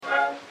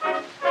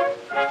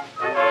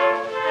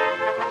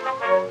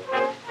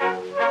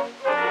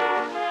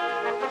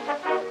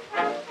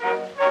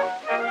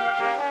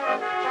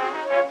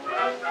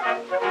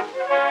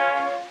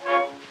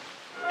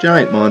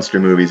Giant monster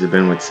movies have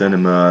been with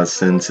cinema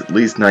since at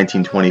least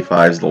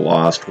 1925's The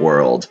Lost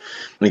World.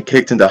 It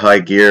kicked into high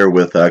gear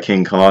with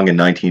King Kong in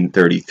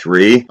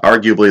 1933,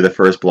 arguably the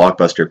first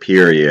blockbuster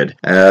period.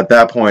 At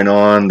that point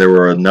on, there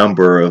were a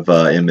number of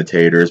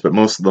imitators, but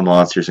most of the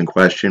monsters in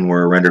question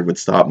were rendered with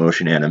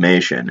stop-motion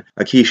animation.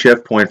 A key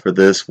shift point for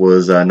this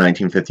was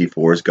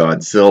 1954's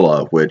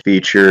Godzilla, which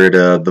featured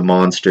the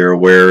monster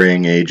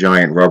wearing a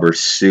giant rubber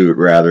suit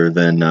rather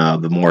than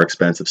the more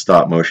expensive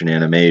stop-motion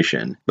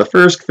animation. The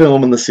first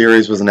film in the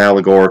series was an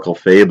allegorical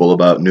fable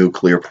about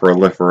nuclear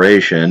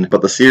proliferation,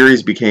 but the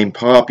series became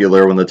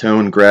popular when the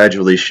tone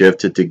gradually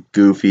shifted to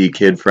goofy,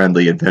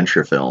 kid-friendly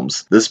adventure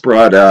films. This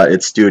brought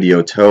its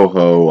studio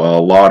Toho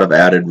a lot of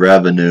added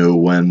revenue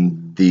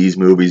when these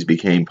movies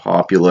became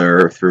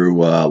popular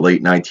through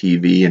late-night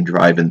TV and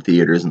drive-in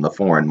theaters in the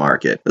foreign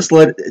market. This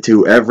led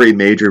to every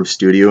major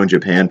studio in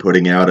Japan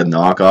putting out a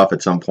knockoff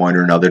at some point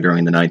or another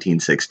during the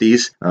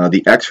 1960s.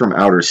 The X from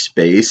Outer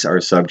Space, our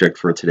subject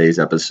for today's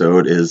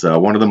episode, is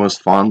one of the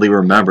most fondly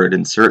remembered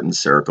in certain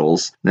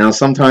circles. Now,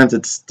 sometimes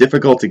it's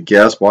difficult to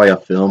guess why a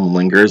film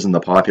lingers in the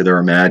popular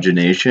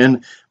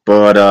imagination,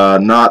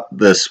 but not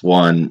this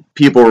one.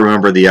 People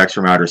remember the X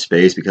from Outer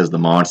Space because the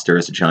monster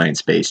is a giant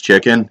space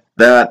chicken.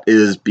 That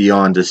is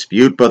beyond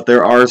dispute, but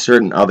there are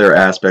certain other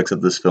aspects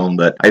of this film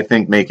that I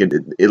think make it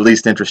at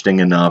least interesting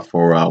enough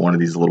for one of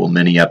these little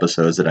mini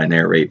episodes that I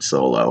narrate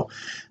solo.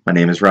 My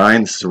name is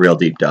Ryan, this is a Real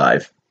Deep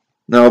Dive.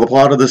 Now, the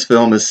plot of this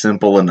film is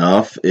simple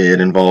enough.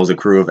 It involves a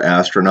crew of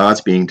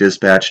astronauts being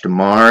dispatched to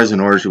Mars in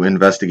order to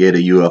investigate a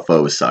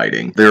UFO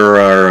sighting. There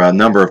are a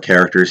number of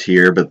characters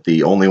here, but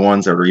the only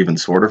ones that are even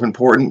sort of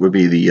important would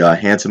be the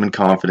handsome and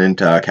confident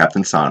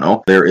Captain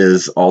Sano. There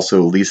is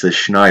also Lisa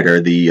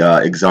Schneider, the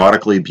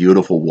exotically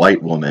beautiful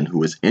white woman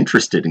who is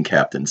interested in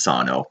Captain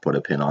Sano. Put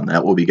a pin on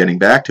that, we'll be getting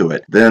back to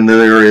it. Then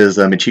there is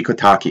Michiko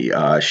Taki.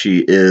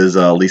 She is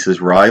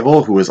Lisa's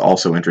rival who is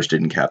also interested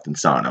in Captain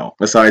Sano.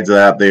 Besides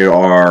that, they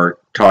are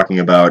talking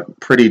about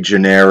pretty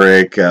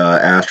generic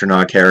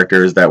astronaut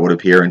characters that would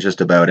appear in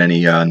just about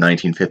any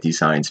 1950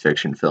 science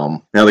fiction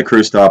film. Now, the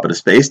crew stop at a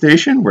space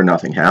station where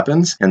nothing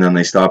happens, and then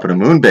they stop at a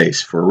moon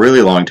base for a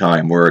really long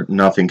time where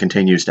nothing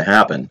continues to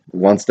happen.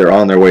 Once they're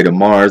on their way to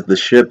Mars, the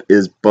ship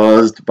is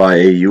buzzed by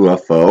a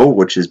UFO,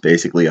 which is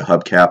basically a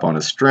hubcap on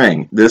a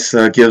string. This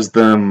gives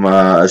them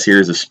a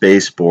series of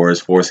space spores,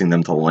 forcing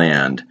them to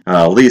land.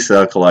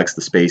 Lisa collects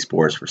the space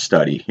spores for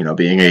study,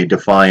 being a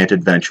defiant,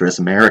 adventurous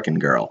American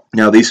girl.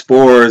 Now, these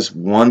spores,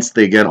 once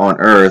they get on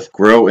Earth,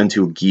 grow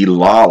into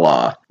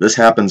Gilala. This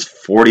happens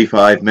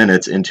 45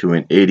 minutes into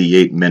an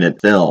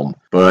 88-minute film.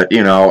 But,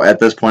 at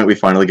this point we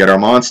finally get our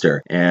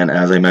monster. And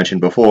as I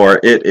mentioned before,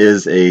 it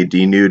is a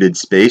denuded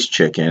space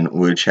chicken,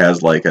 which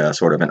has like a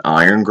sort of an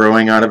iron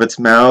growing out of its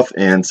mouth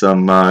and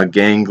some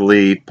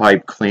gangly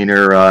pipe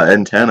cleaner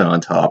antenna on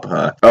top.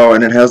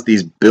 And it has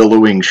these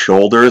billowing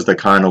shoulders that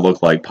kind of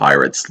look like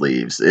pirate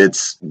sleeves.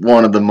 It's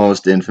one of the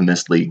most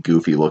infamously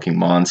goofy-looking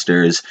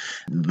monsters.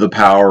 The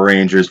Power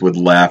Rangers would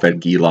laugh at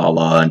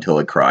Gilala until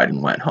it cried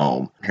and went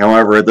home.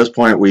 However, at this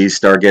point we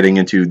start getting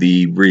into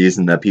the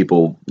reason that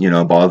people,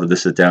 bother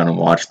to sit down and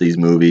watch these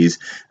movies.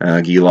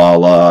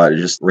 Gilala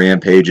just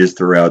rampages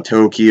throughout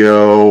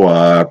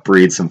Tokyo,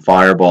 breeds some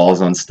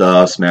fireballs on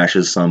stuff,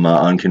 smashes some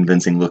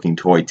unconvincing looking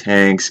toy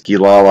tanks.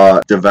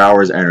 Gilala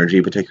devours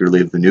energy, particularly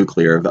of the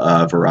nuclear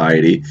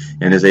variety,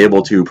 and is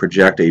able to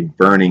project a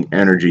burning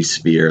energy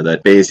sphere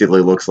that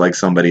basically looks like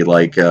somebody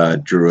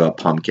drew a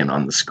pumpkin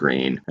on the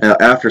screen.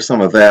 After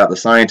some of that, the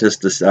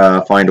scientists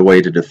find a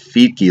way to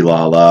defeat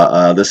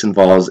Gilala. This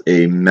involves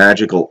a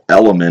magical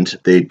element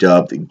they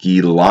dubbed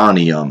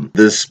Gilanium.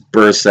 This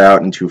bursts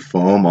out into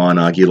foam on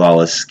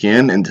Gilala's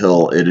skin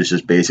until it is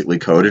just basically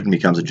coated and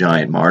becomes a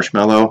giant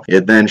marshmallow.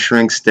 It then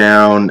shrinks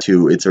down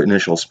to its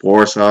initial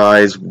spore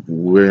size,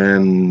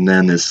 when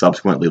then is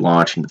subsequently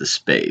launched into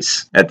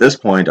space. At this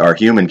point, our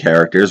human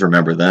characters,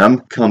 remember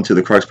them, come to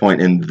the crux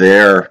point in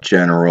their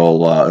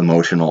general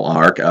emotional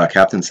arc.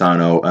 Captain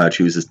Sano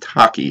chooses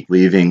Taki,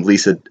 leaving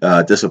Lisa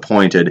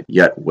disappointed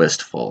yet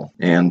wistful.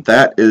 And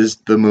that is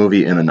the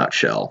movie in a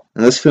nutshell.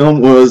 And this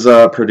film was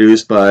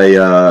produced by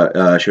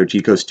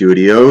Shochiku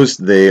Studios.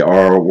 They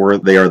are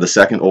the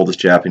second oldest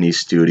Japanese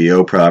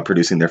studio,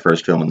 producing their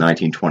first film in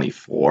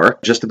 1924.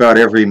 Just about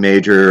every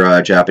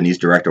major Japanese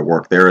director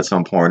worked there at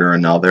some point or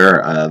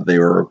another. They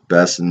were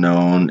best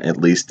known, at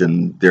least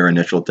in their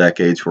initial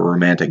decades, for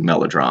romantic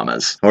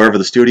melodramas. However,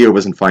 the studio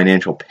was in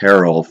financial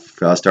peril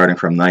starting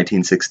from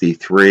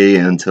 1963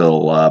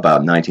 until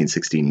about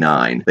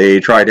 1969. They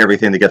tried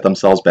everything to get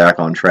themselves back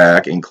on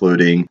track,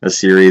 including a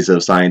series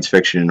of science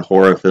fiction and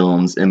horror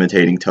films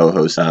imitating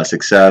Toho's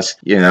success.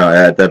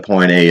 at that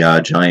point,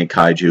 a giant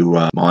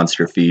kaiju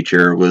monster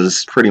feature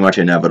was pretty much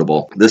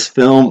inevitable. This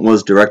film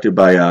was directed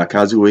by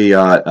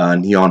Kazuya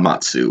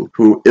Nihonmatsu,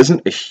 who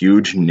isn't a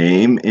huge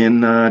name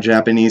in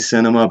Japanese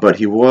cinema, but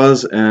he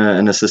was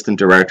an assistant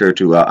director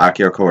to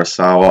Akira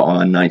Kurosawa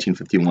on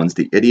 1951's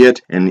The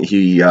Idiot, and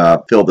he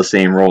filled the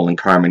same role in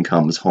Carmen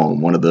Comes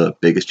Home, one of the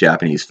biggest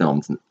Japanese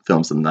films in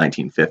the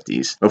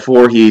 1950s.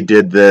 Before he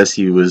did this,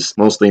 he was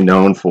mostly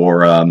known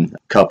for a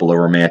couple of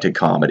romantic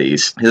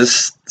comedies.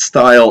 His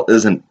style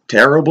isn't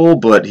terrible,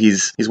 but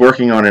he's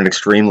working on an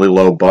extremely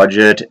low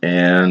budget,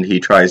 and he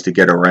tries to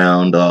get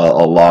around a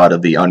lot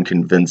of the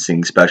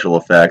unconvincing special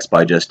effects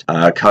by just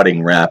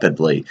cutting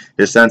rapidly.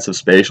 His sense of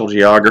spatial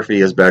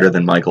geography is better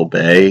than Michael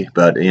Bay,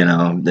 but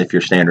if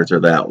your standards are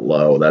that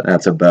low,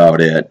 that's about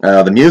it.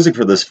 The music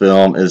for this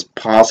film is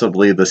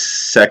possibly the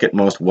second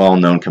most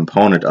well-known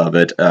component of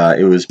it.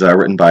 It was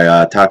written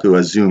by Taku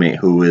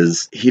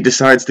Azumi, he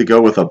decides to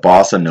go with a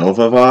bossa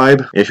nova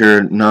vibe. If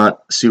you're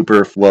not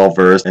super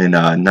well-versed in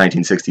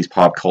 1960s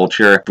pop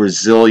culture,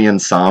 Brazilian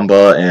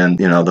samba and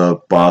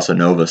the bossa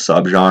nova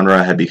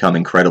subgenre had become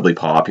incredibly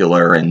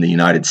popular in the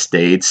United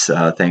States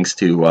thanks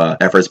to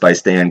efforts by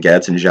Stan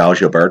Getz and João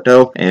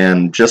Gilberto,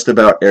 and just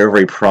about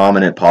every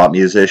prominent pop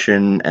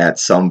musician at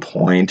some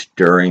point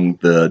during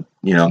the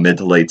mid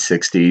to late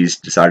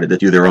 60s decided to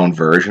do their own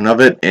version of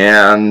it,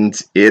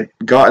 and it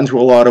got into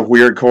a lot of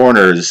weird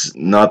corners,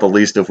 not the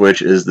least of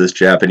which is this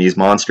Japanese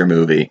monster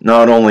movie.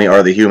 Not only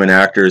are the human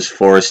actors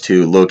forced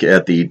to look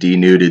at the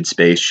denuded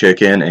space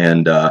chicken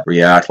and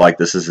react like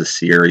this is a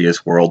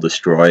serious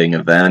world-destroying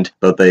event,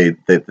 but they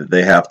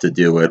have to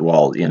do it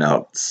while,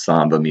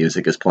 samba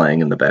music is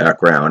playing in the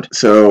background.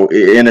 So,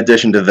 in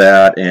addition to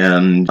that,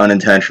 and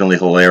unintentionally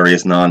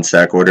hilarious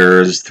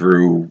non-sequiturs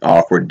through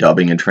awkward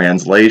dubbing and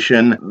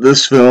translation,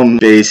 this film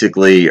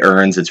basically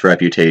earns its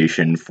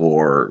reputation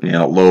for,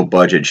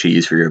 low-budget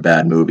cheese for your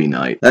bad movie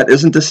night. That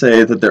isn't to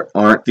say that there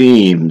aren't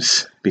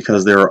themes,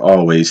 because there are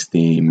always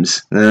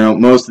themes.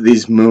 Most of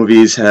these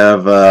movies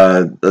have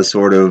a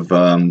sort of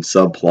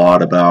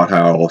subplot about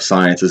how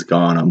science has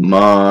gone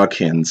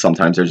amok, and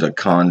sometimes there's a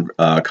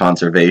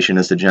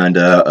conservationist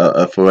agenda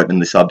afoot in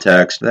the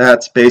subtext.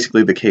 That's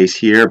basically the case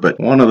here, but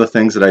one of the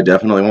things that I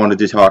definitely wanted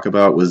to talk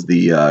about was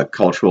the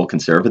cultural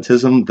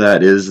conservatism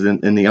that is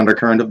in the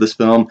undercurrent of this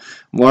film,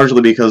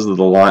 largely because of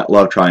the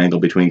love triangle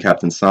between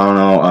Captain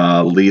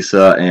Sano,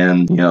 Lisa,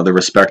 and the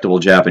respectable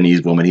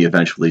Japanese woman he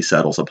eventually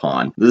settles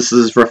upon. This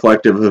is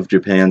reflective of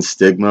Japan's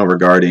stigma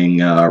regarding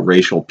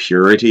racial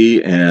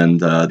purity and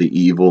the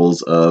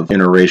evils of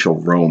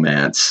interracial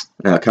romance.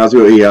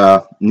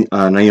 Kazuya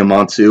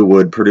Nihonmatsu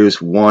would produce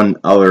one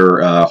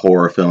other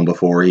horror film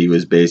before he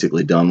was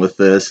basically done with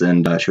this,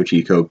 and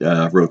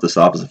Shochiko wrote this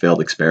off as a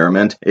failed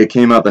experiment. It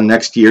came out the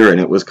next year, and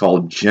it was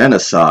called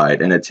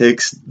Genocide, and it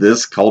takes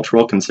this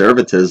cultural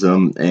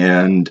conservatism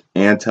and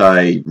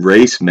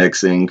anti-race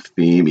mixing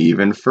theme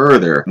even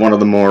further. One of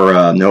the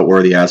more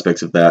noteworthy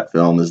aspects of that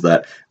film is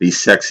that the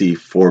sexy,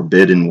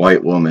 forbidden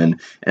white woman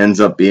ends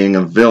up being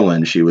a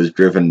villain. She was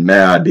driven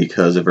mad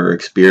because of her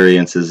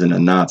experiences in a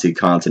Nazi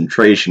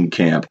concentration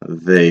camp.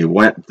 They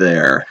went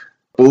there.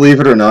 Believe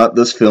it or not,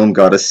 this film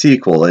got a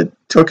sequel. It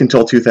took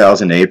until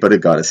 2008, but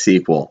it got a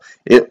sequel.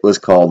 It was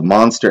called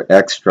Monster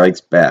X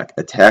Strikes Back: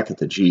 Attack at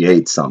the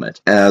G8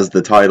 Summit. As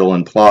the title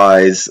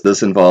implies,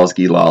 this involves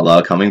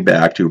Guilala coming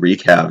back to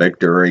wreak havoc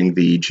during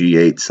the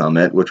G8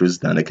 Summit, which was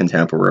then a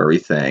contemporary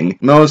thing.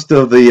 Most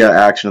of the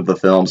action of the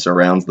film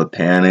surrounds the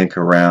panic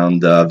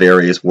around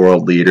various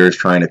world leaders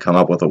trying to come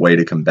up with a way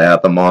to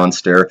combat the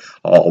monster,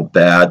 all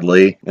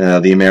badly.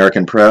 The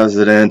American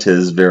president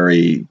is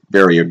very,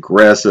 very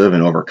aggressive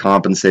and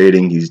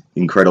overcompensating. He's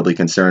incredibly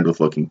concerned with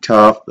looking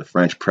tough. The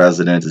French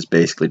president is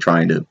basically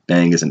trying to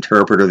bang his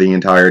interpreter the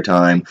entire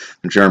time.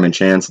 The German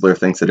chancellor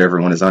thinks that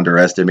everyone is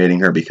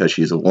underestimating her because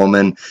she's a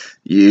woman.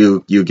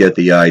 You get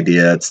the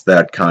idea. It's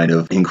that kind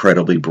of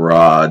incredibly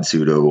broad,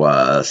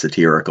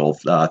 pseudo-satirical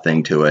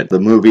thing to it. The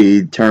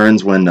movie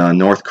turns when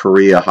North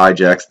Korea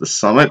hijacks the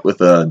summit with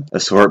an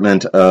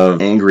assortment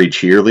of angry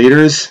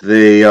cheerleaders.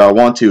 They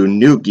want to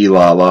nuke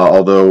Guilala,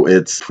 although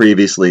it's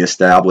previously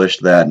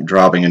established that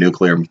dropping a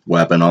nuclear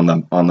weapon on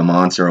the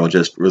monster will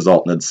just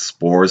result in its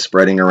spores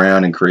spreading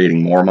around and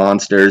creating more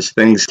monsters.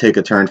 Things take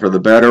a turn for the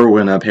better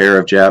when a pair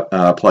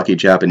of plucky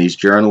Japanese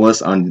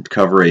journalists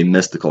uncover a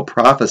mystical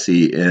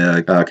prophecy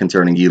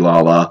concerning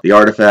Guilala. The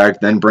artifact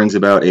then brings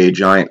about a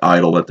giant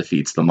idol that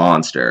defeats the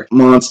monster.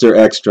 Monster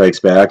X Strikes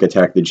Back: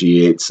 Attack the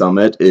G8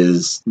 Summit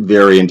is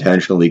very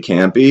intentionally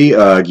campy.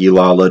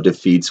 Guilala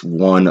defeats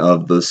one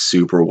of the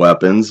super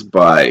weapons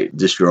by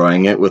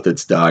destroying it with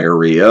its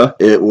diarrhea.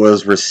 It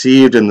was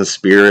received in the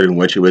spirit in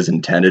which it was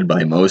intended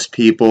by most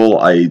people.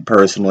 I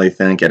personally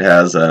think it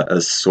has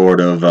a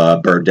sort of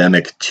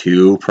Birdemic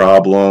 2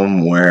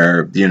 problem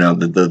where,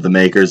 the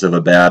makers of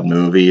a bad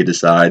movie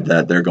decide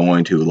that they're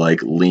going to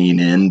lean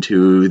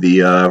into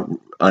the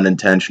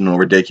unintentional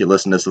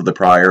ridiculousness of the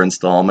prior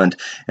installment,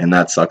 and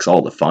that sucks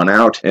all the fun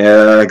out.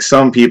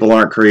 Some people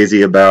aren't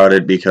crazy about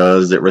it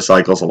because it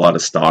recycles a lot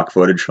of stock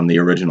footage from the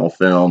original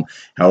film.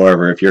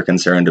 However, if you're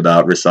concerned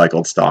about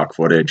recycled stock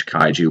footage,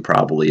 kaiju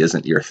probably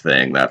isn't your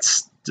thing.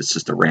 It's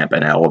just a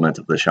rampant element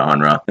of the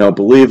genre. Now,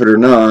 believe it or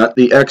not,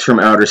 The X from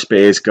Outer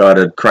Space got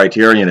a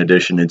Criterion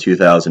edition in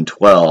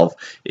 2012.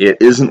 It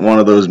isn't one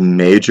of those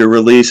major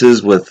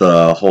releases with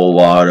a whole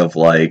lot of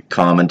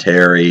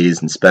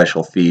commentaries and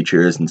special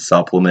features and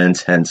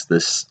supplements, hence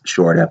this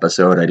short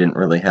episode. I didn't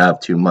really have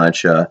too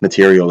much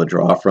material to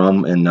draw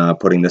from in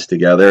putting this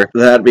together.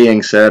 That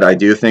being said, I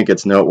do think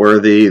it's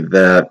noteworthy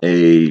that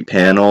a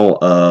panel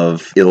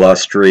of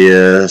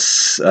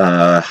illustrious,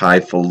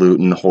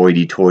 highfalutin,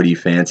 hoity-toity,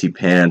 fancy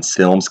pants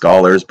film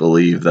scholars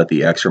believe that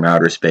The X from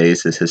Outer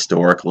Space is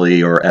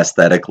historically or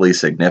aesthetically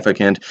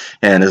significant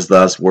and is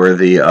thus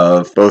worthy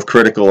of both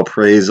critical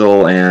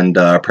appraisal and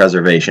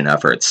preservation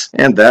efforts.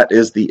 And that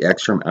is The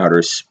X from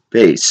Outer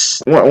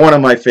Space. One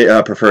of my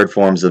preferred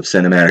forms of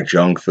cinematic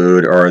junk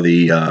food are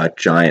the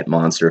giant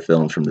monster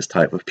films from this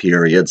type of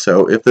period,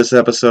 so if this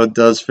episode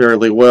does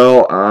fairly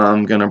well,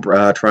 I'm gonna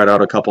try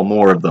out a couple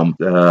more of them.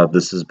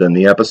 This has been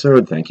the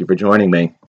episode. Thank you for joining me.